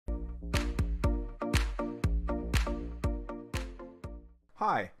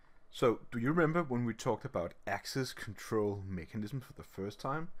Hi. So, do you remember when we talked about access control mechanism for the first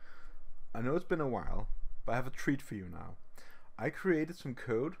time? I know it's been a while, but I have a treat for you now. I created some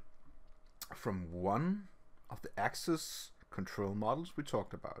code from one of the access control models we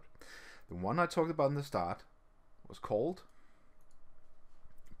talked about. The one I talked about in the start was called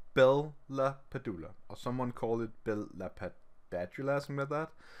Bell LaPadula, or someone called it Bell LaPadula, something like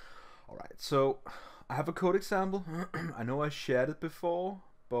that. Alright, so I have a code example. I know I shared it before,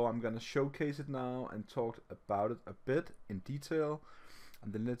 but I'm gonna showcase it now and talk about it a bit in detail,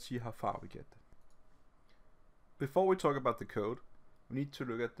 and then let's see how far we get. Before we talk about the code, we need to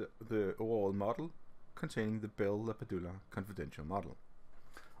look at the overall model containing the Bell LaPadula Confidential Model.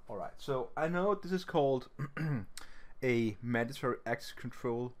 Alright, so I know this is called a mandatory access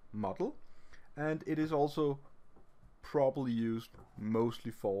control model, and it is also probably used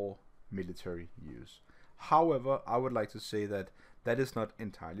mostly for military use. However, I would like to say that that is not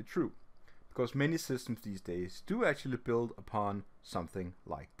entirely true, because many systems these days do actually build upon something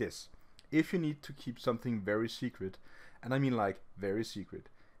like this. If you need to keep something very secret, and I mean like very secret,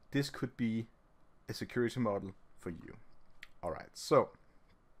 this could be a security model for you. Alright, so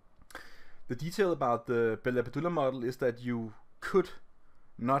the detail about the Bell LaPadula model is that you could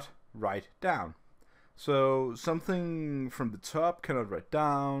not write down. So something from the top cannot write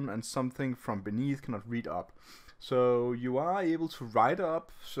down, and something from beneath cannot read up. So you are able to write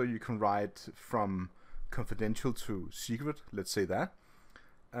up, so you can write from confidential to secret, let's say that.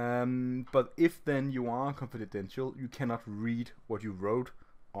 But if then you are confidential, you cannot read what you wrote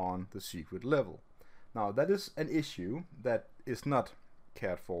on the secret level. Now that is an issue that is not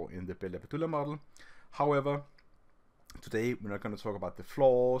cared for in the Bell LaPadula model. However, today we're not going to talk about the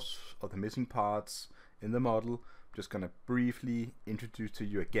flaws or the missing parts in the model. I'm just going to briefly introduce to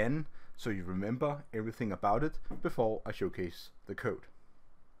you again so you remember everything about it before I showcase the code.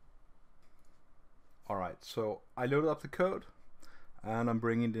 Alright, so I loaded up the code and I'm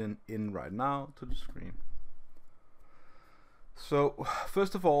bringing it in right now to the screen. So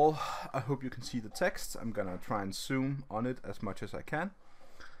first of all, I hope you can see the text. I'm gonna try and zoom on it as much as I can.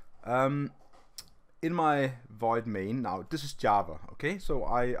 In my void main, now this is Java, okay? So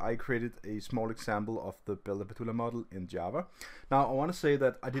I created a small example of the Bell LaPadula model in Java. Now I want to say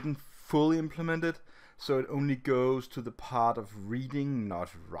that I didn't fully implement it, so it only goes to the part of reading, not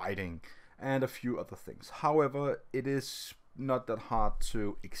writing, and a few other things. However, it is not that hard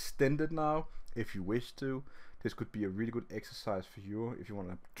to extend it now if you wish to. This could be a really good exercise for you if you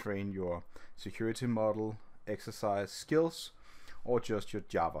want to train your security model exercise skills or just your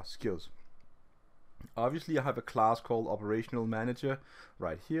Java skills. Obviously, I have a class called Operational Manager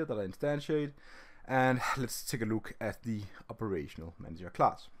right here that I instantiate, and let's take a look at the Operational Manager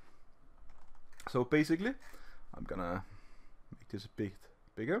class. So basically, I'm gonna make this a bit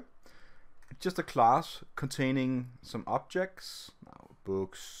bigger. It's just a class containing some objects, now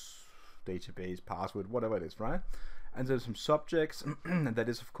books, database, password, whatever it is, right? And there's some subjects, and that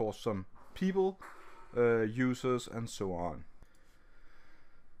is of course some people, users, and so on.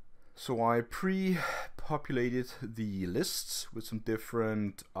 So I pre-populated the lists with some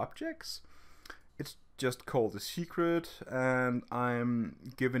different objects. It's just called a secret, and I'm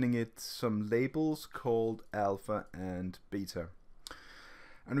giving it some labels called alpha and beta.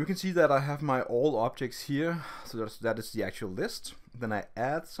 And we can see that I have my all objects here, so that is the actual list. Then I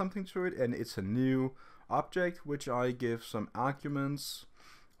add something to it, and it's a new object which I give some arguments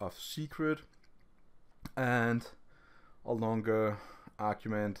of secret and a longer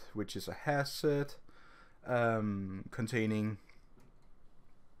argument which is a hash set containing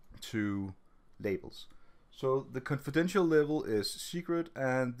two labels. So the confidential level is secret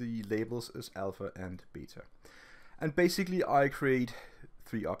and the labels is alpha and beta. And basically I create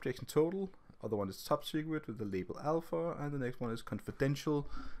three objects in total. Other one is top secret with the label alpha, and the next one is confidential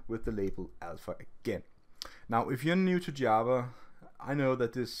with the label alpha again. Now if you're new to Java, I know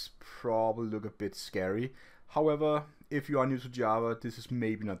that this probably look a bit scary. However, if you are new to Java, this is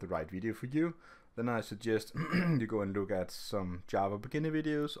maybe not the right video for you. Then I suggest you go and look at some Java beginner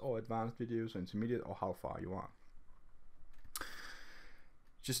videos or advanced videos or intermediate, or how far you are.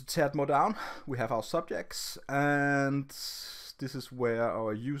 Just a tad more down, we have our subjects, and this is where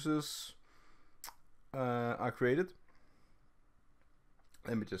our users are created.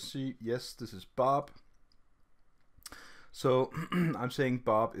 Let me just see. Yes, this is Bob. So I'm saying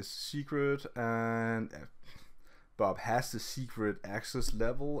Bob is secret, and Bob has the secret access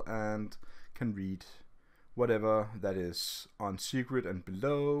level and can read whatever that is on secret and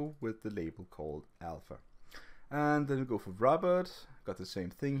below with the label called alpha. And then we go for Robert. got the same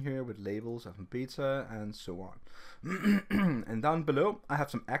thing here with labels, alpha and beta, and so on. And down below I have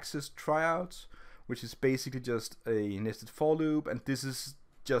some access tryouts, which is basically just a nested for loop, and this is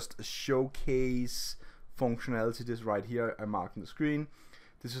just a showcase functionality. This right here I marked on the screen.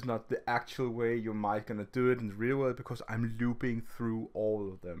 This is not the actual way you might gonna do it in the real world, because I'm looping through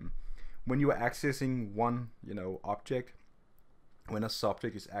all of them. When you are accessing one, object, when a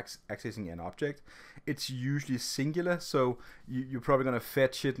subject is accessing an object, it's usually singular, so you're probably gonna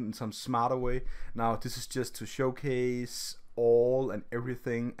fetch it in some smarter way. Now this is just to showcase all and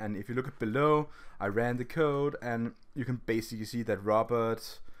everything, and if you look at below, I ran the code, and you can basically see that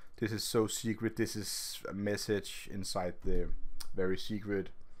Robert, this is so secret, this is a message inside the very secret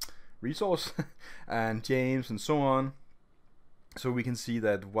resource, and James, and so on. So we can see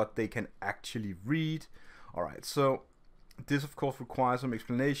that what they can actually read. Alright, so this of course requires some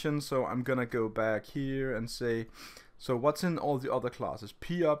explanation, so I'm gonna go back here and say, so what's in all the other classes?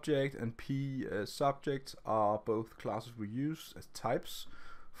 P object and P subject are both classes we use as types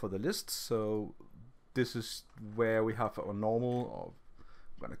for the list. So this is where we have our normal, or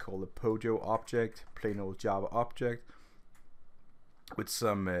I'm gonna call it Pojo object, plain old Java object, with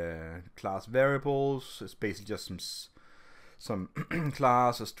some class variables. It's basically just some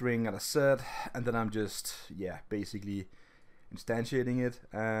class, a string, and a set, and then I'm just basically instantiating it,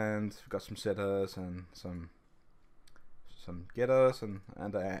 and we've got some setters and some getters and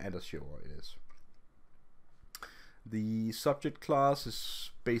a shower. It is. The subject class is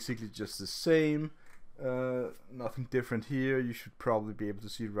basically just the same, nothing different here. You should probably be able to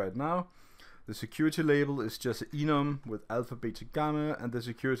see it right now. The security label is just an enum with alpha, beta, gamma, and the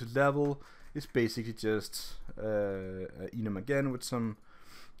security level is basically just enum again with some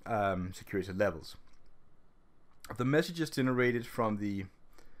security levels. The messages generated from the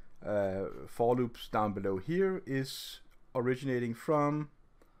for loops down below here is originating from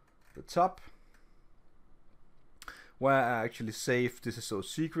the top, where I actually save this is so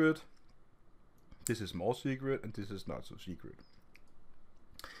secret, this is more secret, and this is not so secret.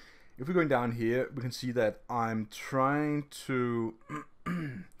 If we're going down here, we can see that I'm trying to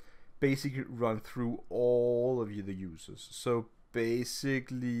basically run through all of the users. So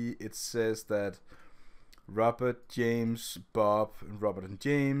basically it says that Robert, James, Bob, and Robert and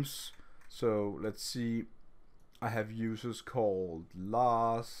James. So let's see, I have users called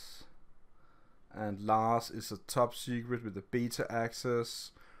Lars, and Lars is a top secret with a beta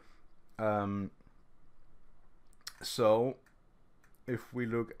access. So if we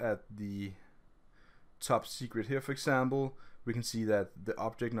look at the top secret here, for example, we can see that the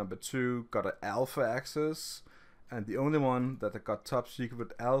object number 2 got an alpha access, and the only one that got top secret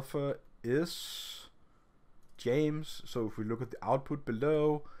with alpha is James. So if we look at the output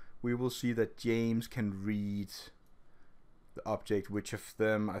below, we will see that James can read the object, which of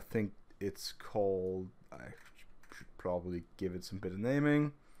them I think it's called, I should probably give it some bit of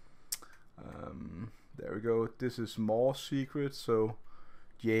naming. There we go, this is more secret, so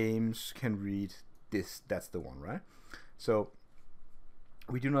James can read this, that's the one, right? So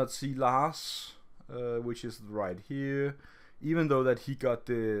we do not see Lars, which is right here. Even though that he got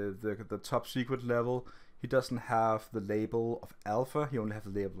the top secret level, he doesn't have the label of alpha, he only has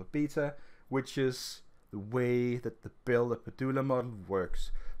the label of beta, which is the way that the Bell LaPadula model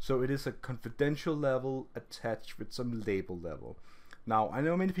works. So it is a confidential level attached with some label level. Now, I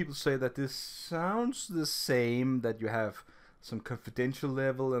know many people say that this sounds the same, that you have some confidential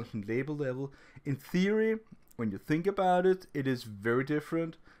level and some label level. In theory, when you think about it, it is very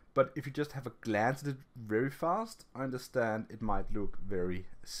different, but if you just have a glance at it very fast, I understand it might look very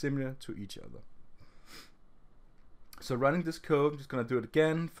similar to each other. So running this code, I'm just going to do it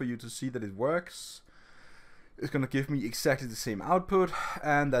again for you to see that it works. It's going to give me exactly the same output,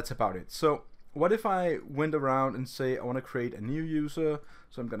 and that's about it. So what if I went around and say I want to create a new user?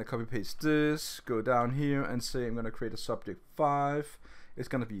 So I'm going to copy paste this, go down here and say I'm going to create a subject 5. It's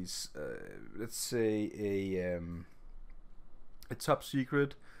going to be let's say a top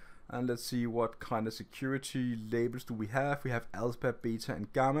secret, and let's see what kind of security labels do we have. We have alpha, beta,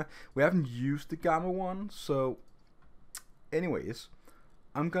 and gamma. We haven't used the gamma one, so anyways,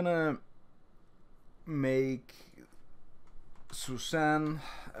 I'm gonna make Suzanne,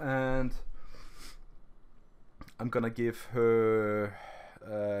 and I'm gonna give her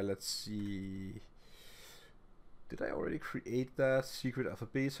let's see, did I already create that secret alpha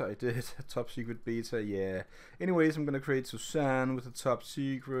beta? I did. Top secret beta, yeah. Anyways, I'm gonna create Suzanne with a top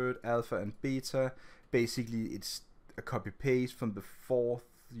secret alpha and beta. Basically it's a copy paste from the 4th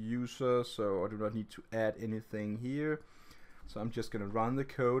user, so I do not need to add anything here. So I'm just gonna run the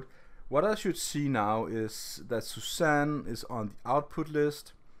code. what I should see now is that Suzanne is on the output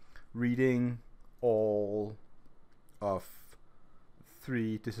list, reading all of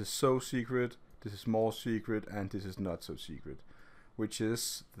 3. This is so secret, this is more secret, and this is not so secret, which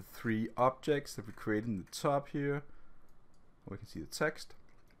is the 3 objects that we created in the top here. We can see the text.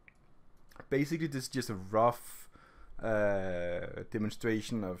 Basically, this is just a rough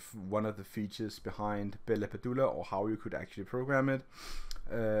demonstration of one of the features behind Bell LaPadula, or how you could actually program it.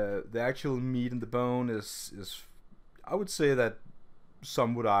 The actual meat and the bone is I would say that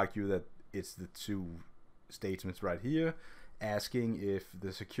some would argue that it's the 2 statements right here, asking if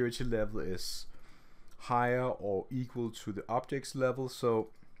the security level is higher or equal to the object's level. So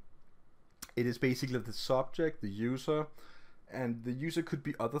it is basically the subject, the user, and the user could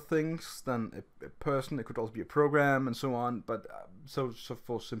be other things than a person. It could also be a program and so on, but so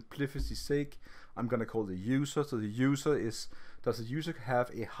for simplicity's sake, I'm gonna call the user. So the user is, does the user have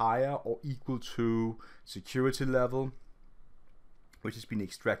a higher or equal to security level, which has been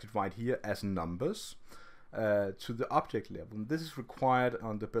extracted right here as numbers, to the object level. And this is required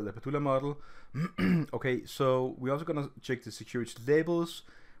on the Bell LaPadula model. Okay, so we're also gonna check the security labels,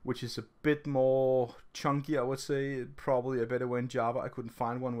 which is a bit more chunky, I would say. Probably a better way in Java. I couldn't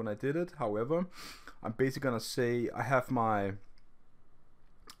find one when I did it. However, I'm basically gonna say I have my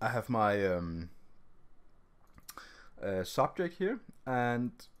subject here,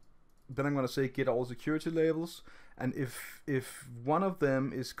 and then I'm gonna say get all security labels, and if one of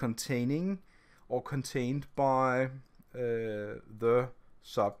them is containing or contained by the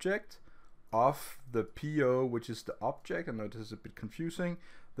subject of the PO, which is the object, I know this is a bit confusing,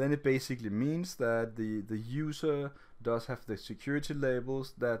 then it basically means that the user does have the security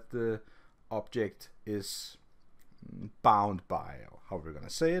labels that the object is bound by, or how we're gonna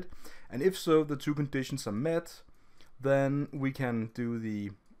say it. And if so, the 2 conditions are met, then we can do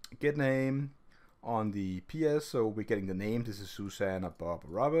the get name on the PS. So we're getting the name, this is Susanna, Bob,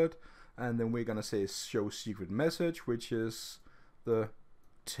 or Robert, and then we're gonna say show secret message, which is the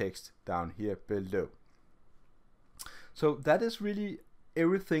text down here below. So that is really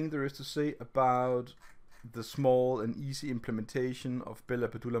everything there is to say about the small and easy implementation of Bell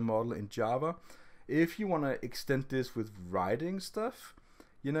LaPadula model in Java. If you want to extend this with writing stuff,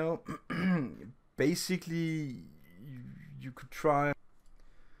 you know, basically you could try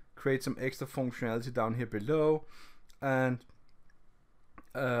create some extra functionality down here below, and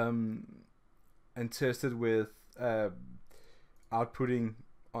test it with outputting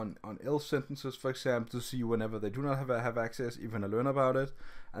on else sentences, for example, to see whenever they do not have access, even to learn about it.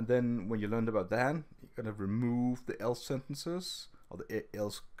 And then when you learned about that, you're gonna remove the else sentences, or the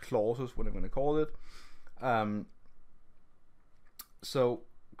else clauses, whatever I'm gonna call it. So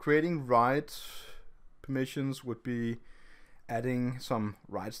creating write permissions would be adding some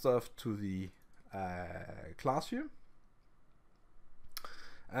write stuff to the class here,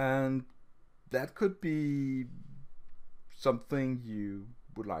 and that could be something you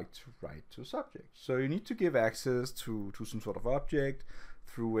would like to write to a subject. So you need to give access to some sort of object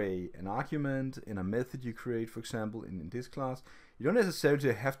through an argument in a method you create, for example, in this class. You don't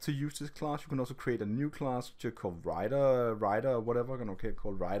necessarily have to use this class. You can also create a new class which called writer, whatever. I'm gonna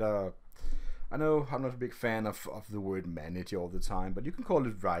call writer. I know I'm not a big fan of the word manager all the time, but you can call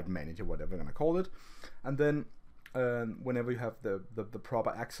it write manager, whatever I'm gonna call it. And then whenever you have the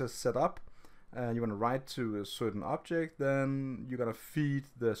proper access set up, and you want to write to a certain object, then you're gonna feed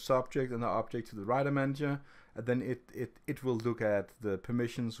the subject and the object to the writer manager, and then it will look at the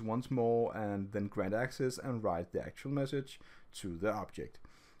permissions once more and then grant access and write the actual message to the object.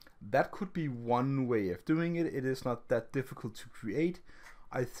 That could be one way of doing it. It is not that difficult to create.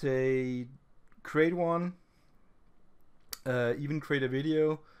 I say create one, even create a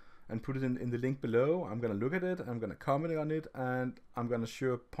video and put it in the link below. I'm gonna look at it, I'm gonna comment on it, and I'm gonna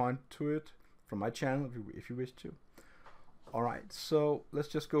sure point to it from my channel if you wish to. Alright, so let's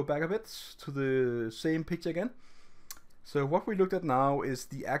just go back a bit to the same picture again. So what we looked at now is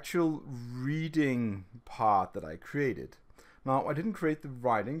the actual reading part that I created. Now I didn't create the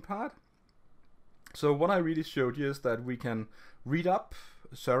writing part. So what I really showed you is that we can read up,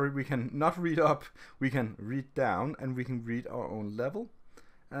 we can not read up, we can read down, and we can read our own level.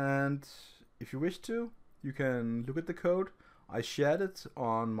 And if you wish to, you can look at the code. I shared it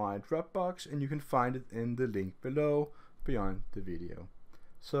on my Dropbox, and you can find it in the link below beyond the video.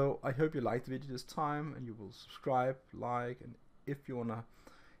 So I hope you liked the video this time, and you will subscribe, like, and if you wanna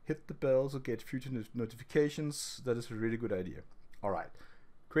hit the bell to get future notifications, that is a really good idea. Alright,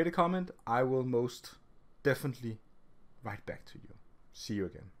 create a comment. I will most definitely write back to you. See you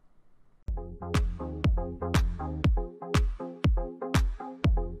again.